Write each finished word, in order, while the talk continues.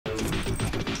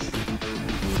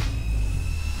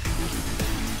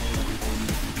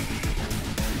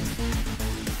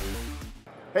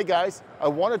Hey guys, I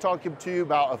want to talk to you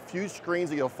about a few screens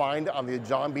that you'll find on the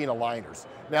John Bean aligners.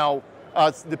 Now,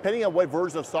 depending on what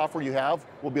version of software you have,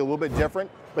 will be a little bit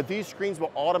different, but these screens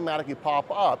will automatically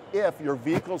pop up if your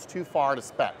vehicle's too far to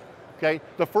spec, okay?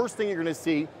 The first thing you're gonna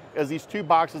see is these two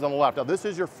boxes on the left. Now this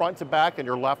is your front to back and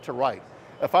your left to right.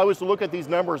 If I was to look at these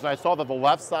numbers and I saw that the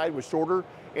left side was shorter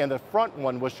and the front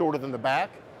one was shorter than the back,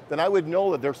 then I would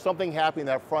know that there's something happening in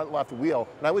that front left wheel,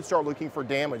 and I would start looking for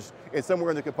damage in somewhere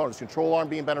in the components, control arm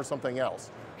being bent or something else,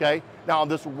 okay? Now on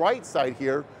this right side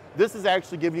here, this is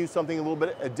actually giving you something a little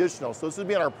bit additional. So this would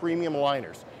be on our premium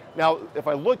aligners. Now, if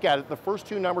I look at it, the first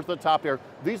two numbers at the top here,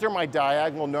 these are my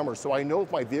diagonal numbers, so I know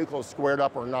if my vehicle is squared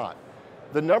up or not.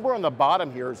 The number on the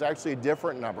bottom here is actually a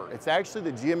different number. It's actually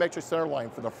the geometric center line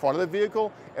for the front of the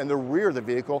vehicle and the rear of the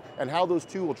vehicle and how those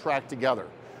two will track together.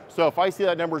 So if I see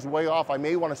that number is way off, I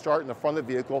may want to start in the front of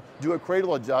the vehicle, do a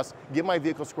cradle adjust, get my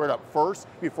vehicle squared up first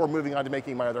before moving on to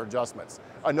making my other adjustments.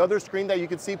 Another screen that you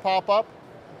can see pop up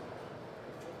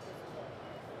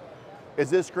is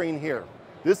this screen here.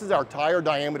 This is our tire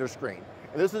diameter screen.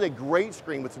 And this is a great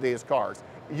screen with today's cars.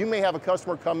 You may have a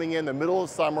customer coming in the middle of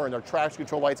summer and their traction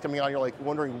control lights coming on, you're like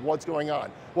wondering what's going on.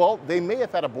 Well, they may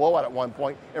have had a blowout at one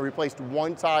point and replaced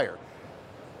one tire.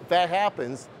 If that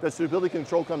happens, the stability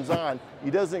control comes on,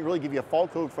 it doesn't really give you a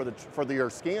fault code for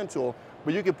your scan tool,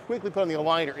 but you can quickly put on the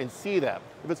aligner and see that.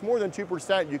 If it's more than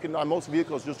 2%, you can, on most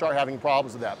vehicles, you'll start having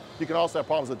problems with that. You can also have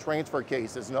problems with transfer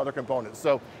cases and other components.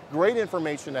 So great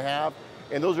information to have,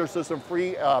 and those are some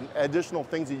free additional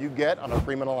things that you get on our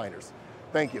premium aligners.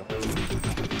 Thank you.